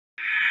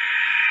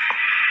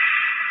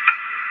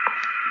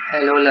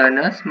Hello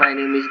learners, my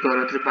name is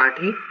Gaurav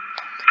Tripathi.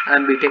 I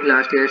am b.tech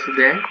last year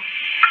student.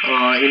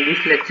 In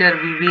this lecture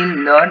we will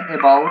learn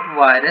about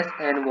virus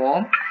and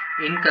worm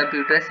in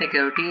computer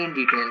security in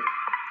detail.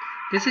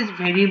 This is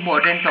very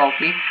important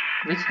topic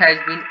which has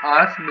been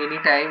asked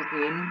many times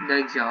in the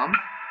exam.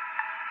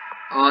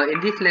 In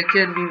this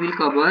lecture we will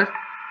cover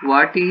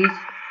what is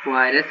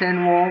virus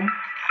and worm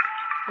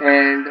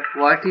and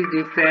what is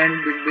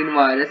different between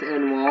virus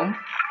and worm,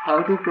 how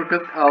to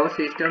protect our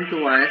system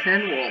to virus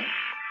and worm.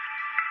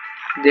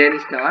 Then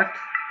start.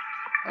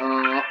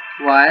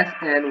 Virus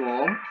and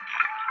worm.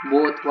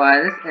 Both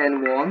virus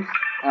and worms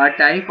are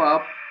type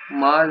of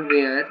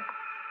malware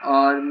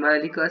or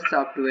malicious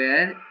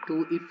software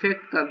to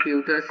affect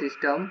computer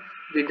system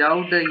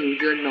without the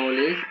user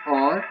knowledge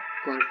or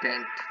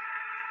consent.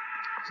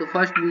 So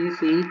first we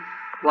see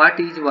what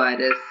is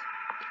virus.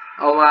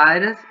 A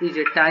virus is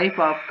a type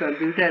of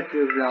computer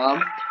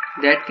program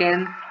that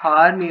can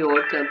harm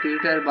your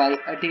computer by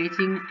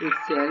attaching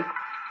itself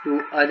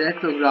to other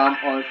program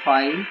or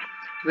file.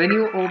 When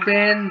you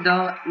open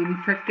the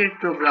infected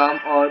program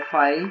or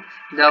file,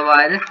 the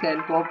virus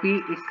can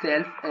copy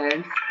itself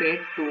and spread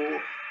to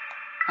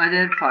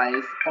other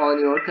files on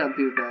your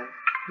computer.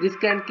 This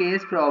can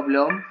cause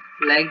problems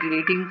like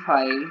deleting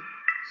files,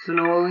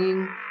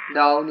 slowing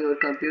down your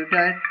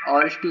computer,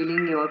 or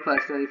stealing your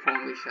personal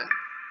information.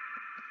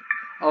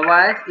 A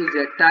virus is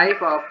a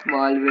type of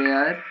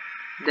malware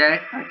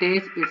that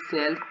attaches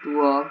itself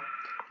to a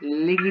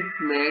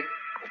legitimate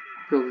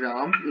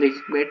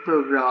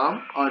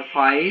program or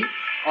file,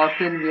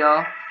 often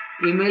via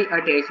email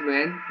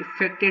attachment,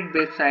 affected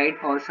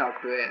website or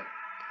software,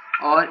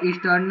 or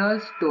external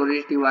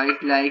storage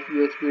device like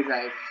USB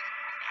drives.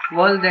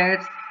 Well,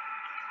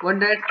 when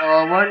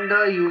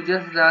the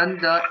users run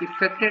the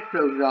affected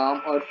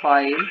program or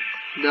file,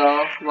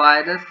 the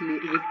virus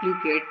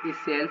replicates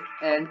itself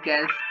and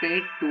can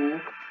spread to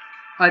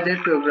other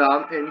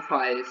programs and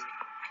files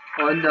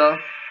on the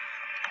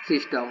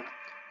system.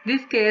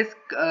 This can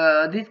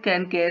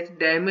cause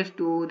damage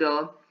to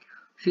the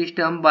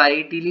system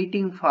by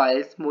deleting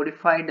files,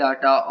 modify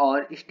data,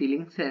 or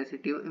stealing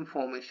sensitive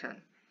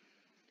information.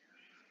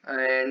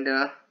 And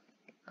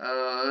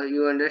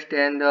you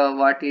understand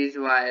what is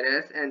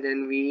virus, and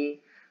then we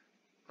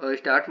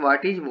start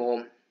what is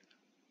worm.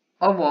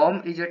 A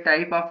worm is a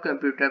type of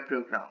computer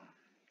program.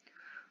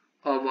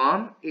 A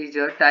worm is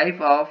a type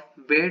of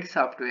bad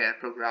software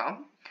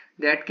program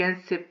that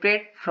can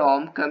separate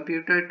from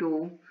computer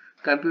to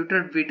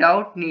computer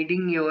without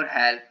needing your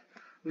help.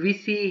 We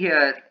see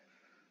here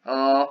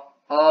a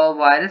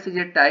virus is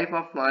a type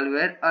of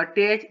malware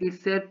attach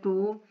itself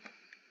to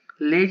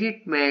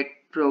legitimate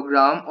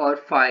program or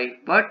file,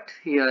 but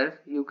here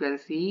you can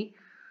see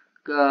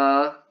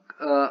uh,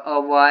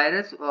 a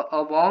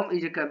worm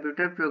is a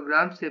computer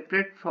program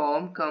separate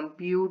from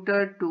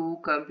computer to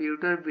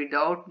computer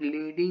without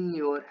needing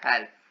your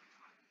help.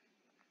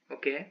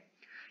 Okay,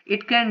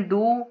 it can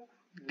do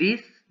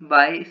this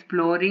by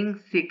exploring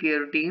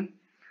security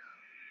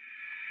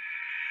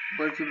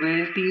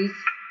vulnerabilities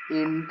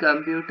in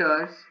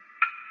computers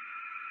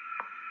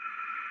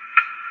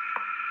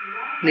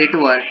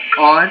network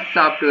or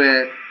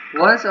software.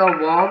 Once a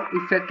worm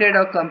affected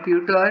a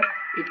computer,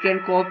 it can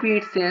copy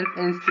itself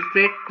and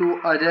spread to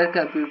other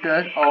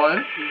computers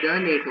on the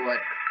network.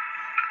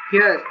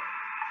 Here,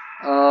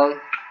 a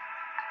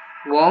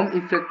worm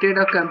affected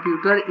a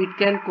computer, it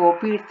can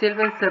copy itself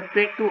and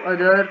spread to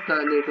other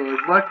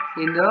networks. But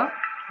in the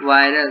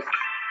virus,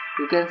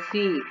 you can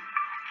see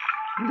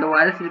the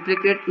virus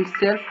replicate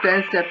itself,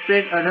 can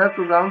separate other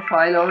program,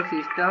 file or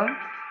system,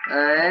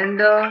 and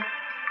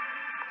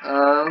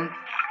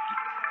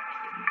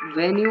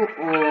when you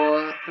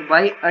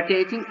by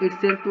attaching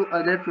itself to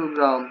other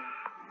program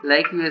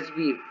like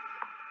USB.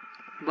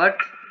 But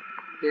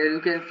here you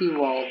can see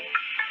wow,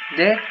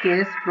 that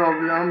case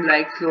problem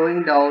like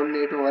slowing down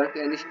network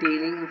and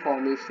stealing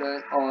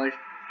information. Or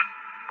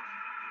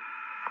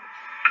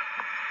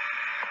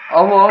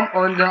a worm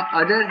on the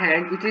other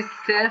hand, it is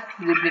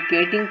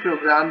self-replicating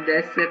program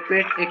that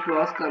separate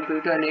across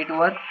computer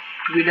network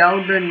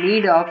without the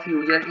need of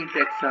user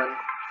interaction.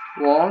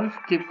 Worms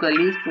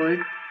typically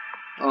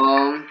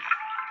um,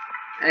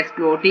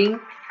 exploiting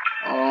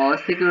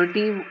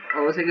security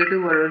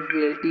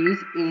vulnerabilities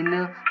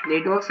in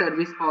network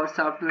service or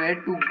software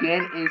to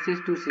gain access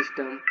to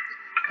system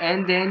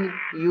and then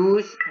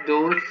use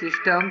those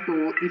systems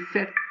to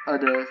affect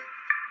others.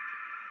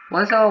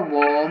 Once a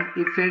worm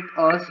affects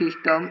a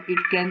system, it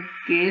can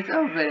cause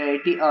a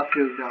variety of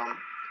programs,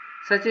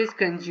 such as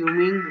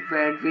consuming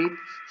bandwidth,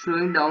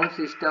 slowing down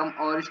system,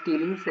 or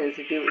stealing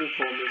sensitive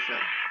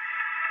information.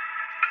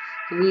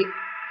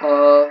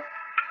 Uh,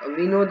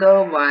 we know the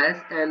virus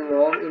and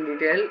worm in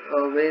detail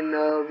when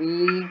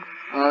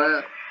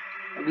uh,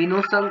 we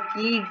know some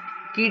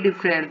key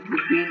difference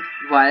between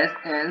virus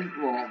and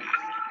worm.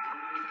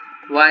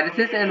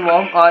 Viruses and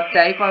worm are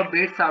type of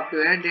bad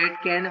software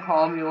that can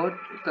harm your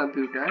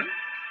computer.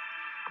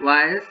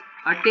 Viruses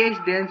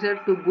attach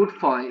themselves to good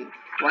file,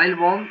 while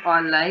worms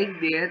are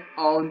like their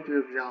own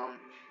program.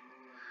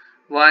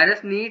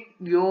 Viruses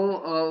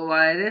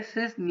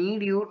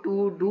need you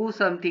to do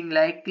something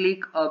like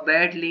click a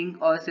bad link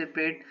or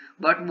separate,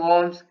 but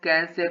worms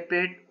can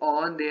separate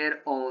on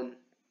their own.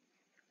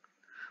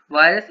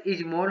 Virus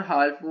is more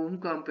harmful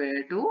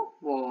compared to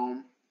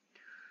worm.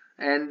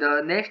 And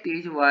the next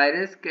is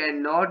virus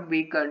cannot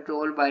be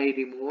controlled by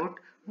remote,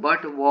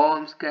 but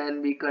worms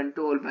can be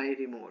controlled by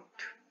remote.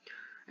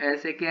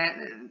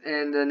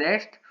 And the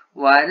next,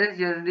 virus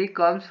generally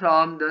comes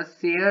from the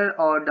share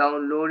or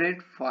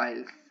downloaded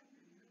files.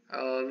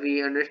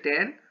 We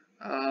understand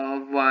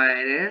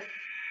virus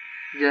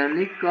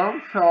generally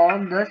comes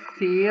from the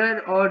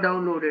share or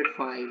downloaded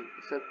file.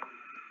 So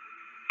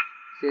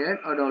shared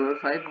or download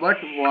file, but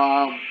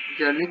worm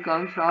generally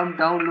comes from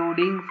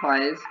downloading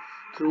files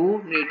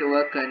through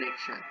network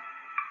connection.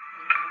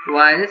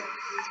 Virus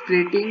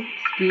spreading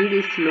speed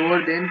is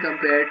slower than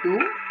compared to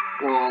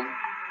worm.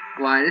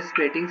 Virus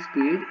spreading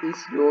speed is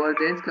slower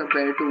than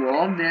compared to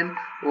worm. Then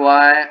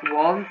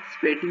worm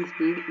spreading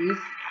speed is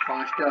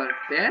faster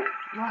than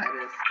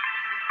virus.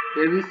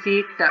 Here we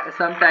see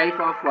some type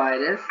of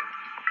virus.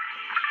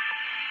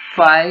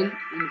 File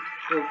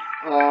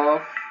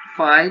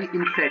file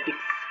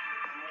infects.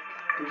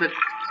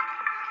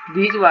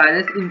 These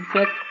virus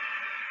infect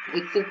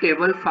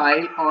executable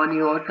file on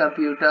your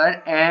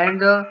computer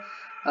and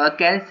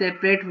can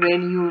separate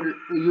when you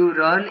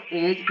run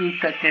a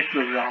infected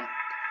program.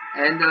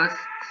 And the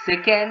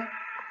second,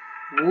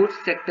 boot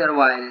sector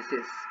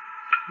viruses.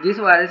 These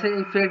viruses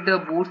infect the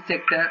boot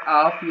sector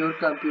of your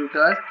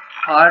computer's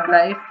hard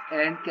drive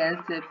and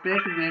can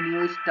separate when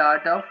you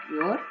start up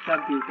your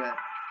computer.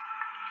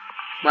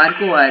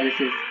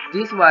 Marcoviruses.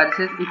 These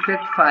viruses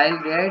infect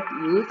files that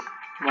use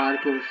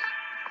marcos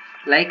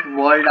like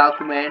Word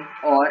document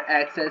or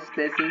Excel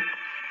spreadsheet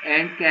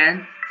and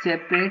can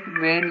separate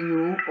when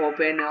you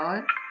open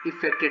an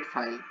affected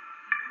file.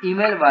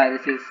 Email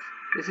viruses.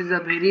 This is a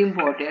very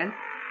important.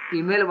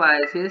 Email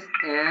viruses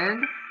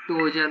and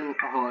Trojan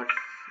horse.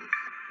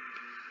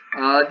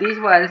 These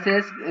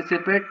viruses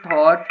separate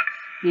thought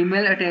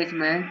email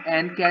attachment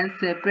and can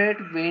separate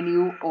when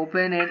you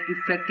open an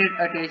affected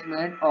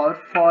attachment or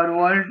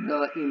forward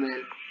the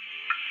email.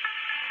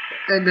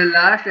 And the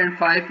last and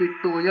five is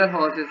Trojan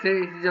horses.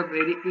 This is a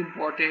very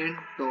important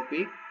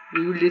topic.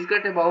 We will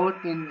discuss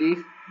about in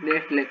this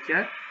next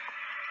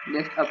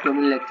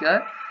upcoming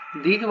lecture.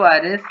 These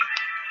virus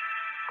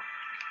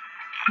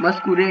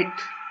masquerade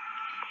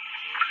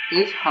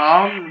is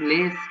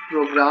harmless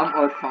program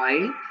or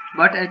file,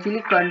 but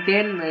actually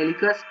contain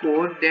malicious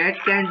code that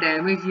can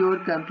damage your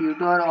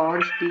computer or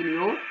steal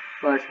your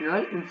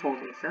personal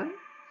information.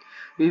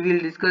 We will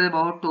discuss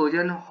about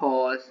Trojan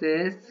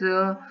horses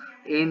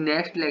in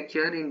next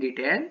lecture in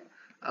detail.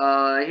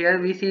 Here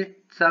we see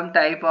some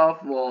type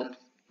of worms,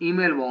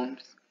 email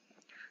worms.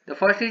 The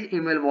first is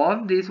email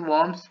worm. These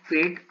worms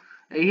spread.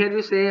 Here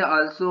you say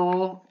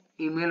also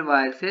email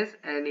viruses,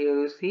 and here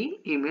you see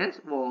email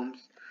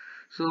worms.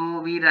 So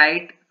we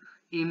write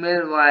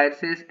email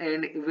viruses,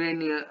 and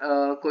when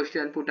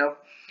question put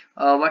up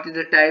what is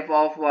the type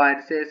of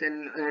viruses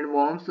and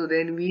worms, so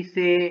then we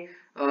say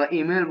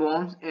email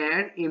worms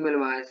and email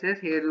viruses.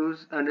 Here you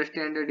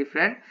understand the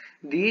difference.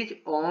 These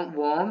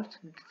worms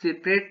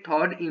separate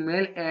thought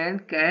email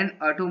and can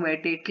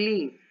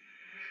automatically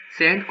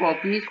send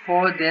copies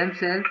for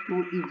themselves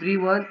to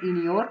everyone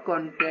in your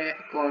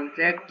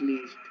contact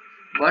list.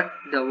 But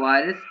the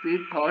virus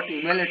spread thought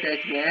email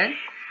attachment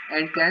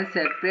and can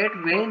separate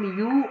when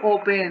you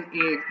open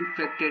a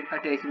affected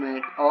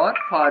attachment or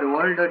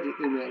forward the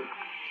email.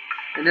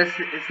 And the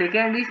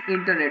second is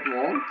internet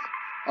worms.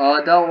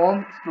 The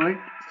worm exploit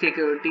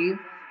security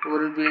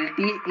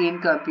vulnerabilities in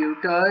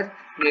computer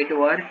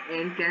network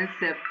and can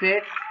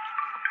separate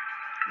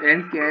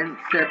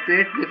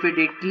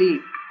rapidly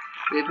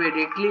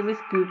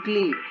means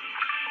quickly.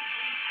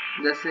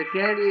 The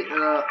second is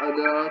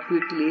the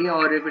quickly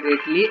or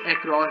rapidly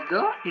across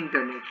the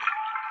internet.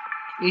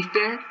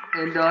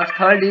 And the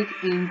third is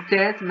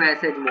instant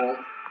message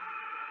worm.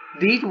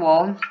 These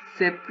worms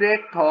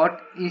separate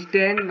thought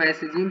instant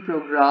messaging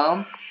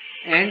program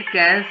and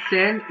can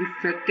send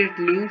affected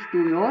links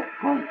to your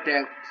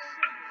contacts.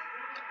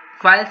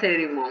 File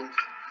sharing worms.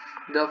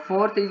 The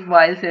fourth is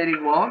file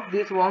sharing worm.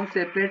 This worm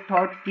separate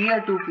thought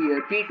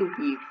peer-to-peer,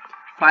 P2P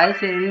file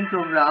sharing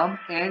program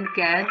and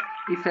can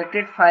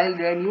affected file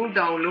then you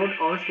download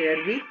or share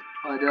with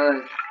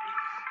others.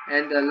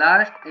 And the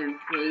last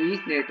is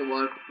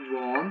network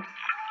worms.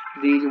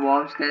 These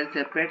worms can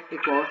separate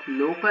across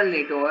local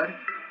network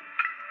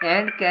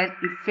and can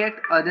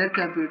affect other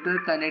computer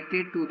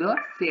connected to the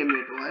same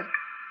network.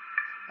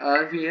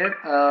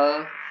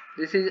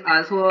 This is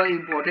also an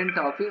important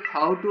topic,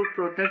 how to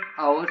protect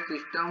our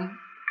system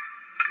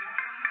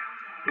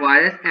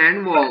virus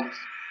and worms.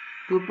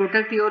 To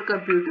protect your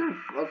computer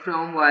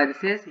from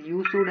viruses,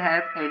 you should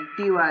have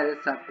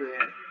antivirus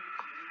software.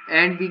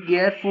 And be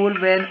careful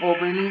when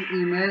opening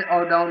email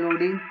or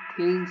downloading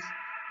things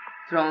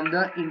from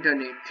the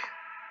internet.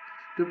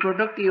 To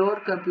protect your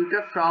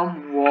computer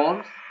from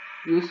worms,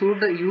 you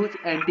should use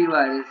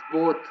antivirus,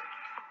 both.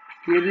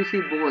 Here you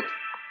see both.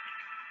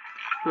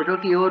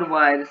 protect your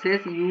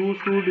viruses, you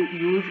should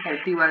use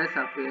antivirus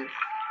software.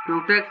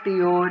 Protect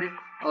your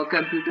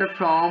computer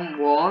from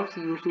worms,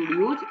 you should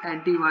use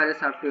antivirus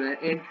software,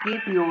 and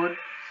keep your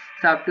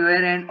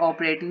software and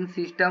operating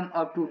system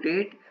up to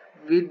date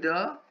with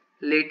the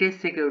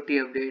latest security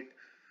update.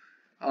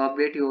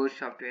 Update your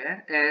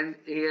software. And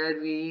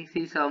here we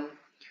see some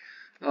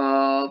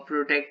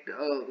protect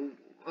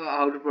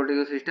how to protect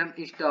your system.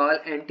 Install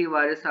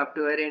antivirus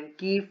software and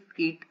keep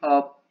it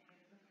up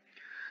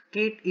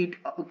with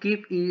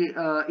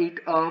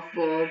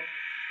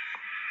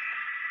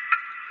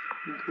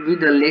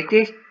the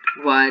latest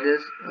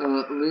virus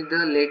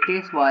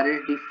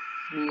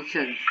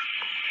definitions.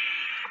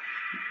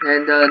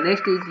 And the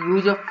next is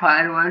use a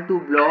firewall to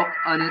block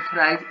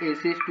unauthorized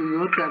access to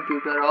your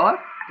computer or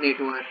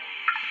network.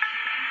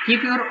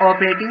 Keep your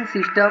operating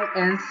system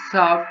and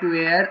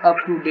software up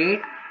to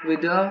date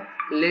with the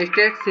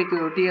latest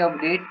security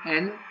update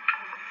and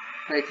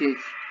patches.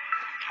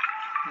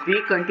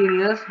 Be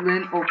continuous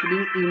when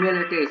opening email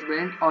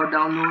attachment or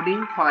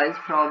downloading files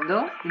from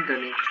the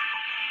internet.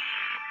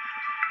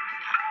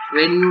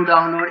 When you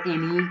download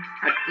any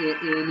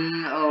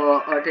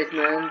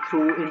attachment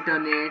through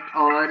internet,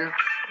 or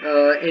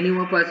any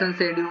one person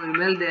send you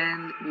email,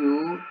 then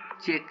you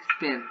check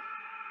spam.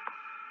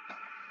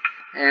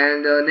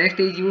 And next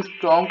is use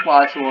strong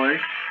password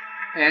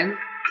and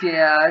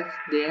change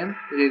them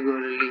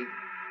regularly.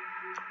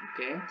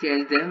 Okay,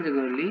 change them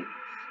regularly.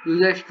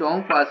 Use a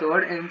strong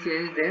password and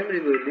change them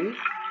regularly.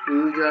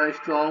 Use a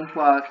strong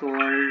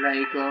password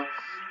like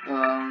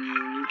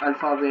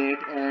alphabet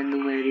and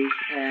numeric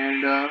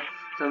and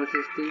some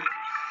statistics.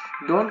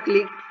 Don't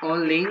click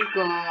on link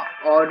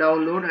or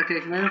download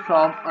attachment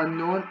from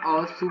unknown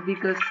or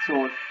suspicious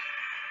source.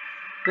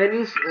 When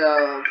you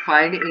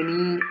find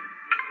any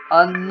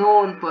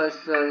unknown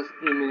person's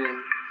email,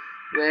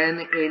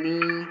 when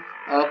any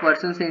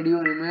person send you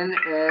email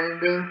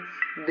and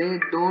they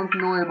don't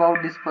know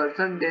about this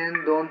person,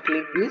 then don't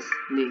click this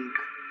link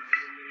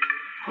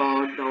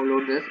or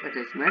download this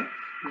attachment.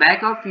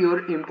 Back up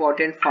your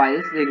important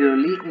files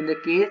regularly in the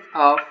case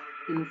of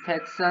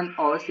infection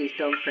or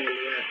system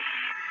failure.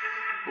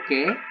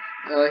 Okay,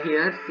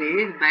 here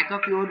says back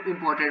up your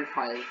important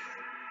files.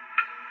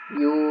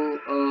 You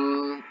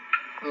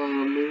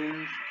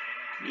means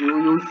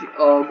you use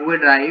Google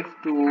Drive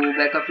to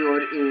back up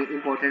your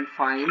important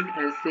files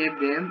and save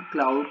them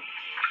cloud.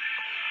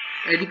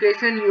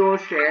 Educate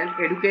yourself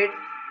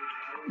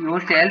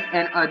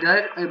and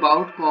others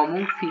about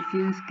common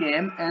phishing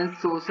scam and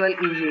social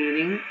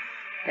engineering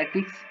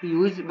tactics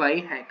used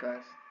by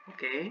hackers.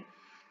 Okay,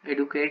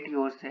 educate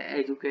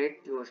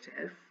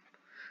yourself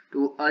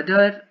to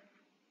other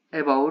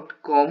about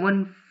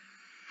common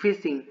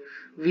phishing.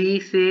 We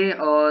say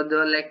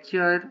the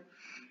lecture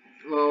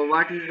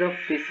what is the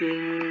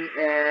phishing,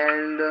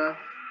 and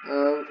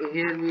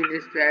here we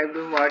described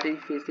what is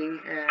phishing,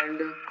 and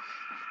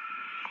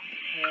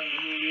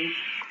use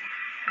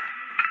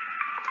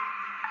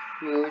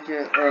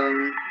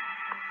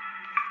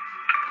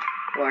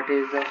what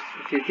is the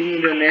phishing.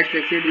 In the next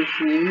lecture you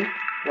see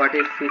what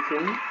is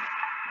phishing.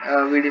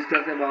 We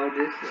discuss about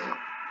this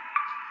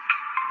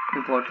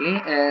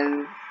importantly.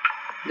 And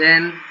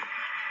then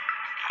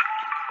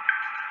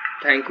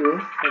thank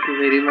you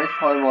very much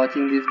for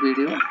watching this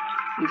video.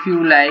 If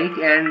you like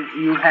and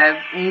you have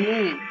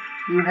any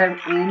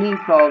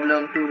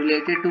problem to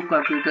related to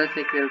computer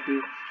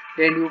security,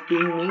 then you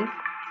ping me.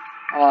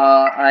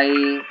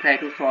 I try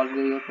to solve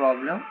your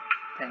problem.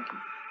 Thank you,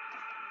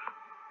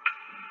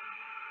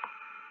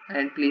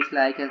 and please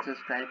like and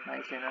subscribe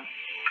my channel.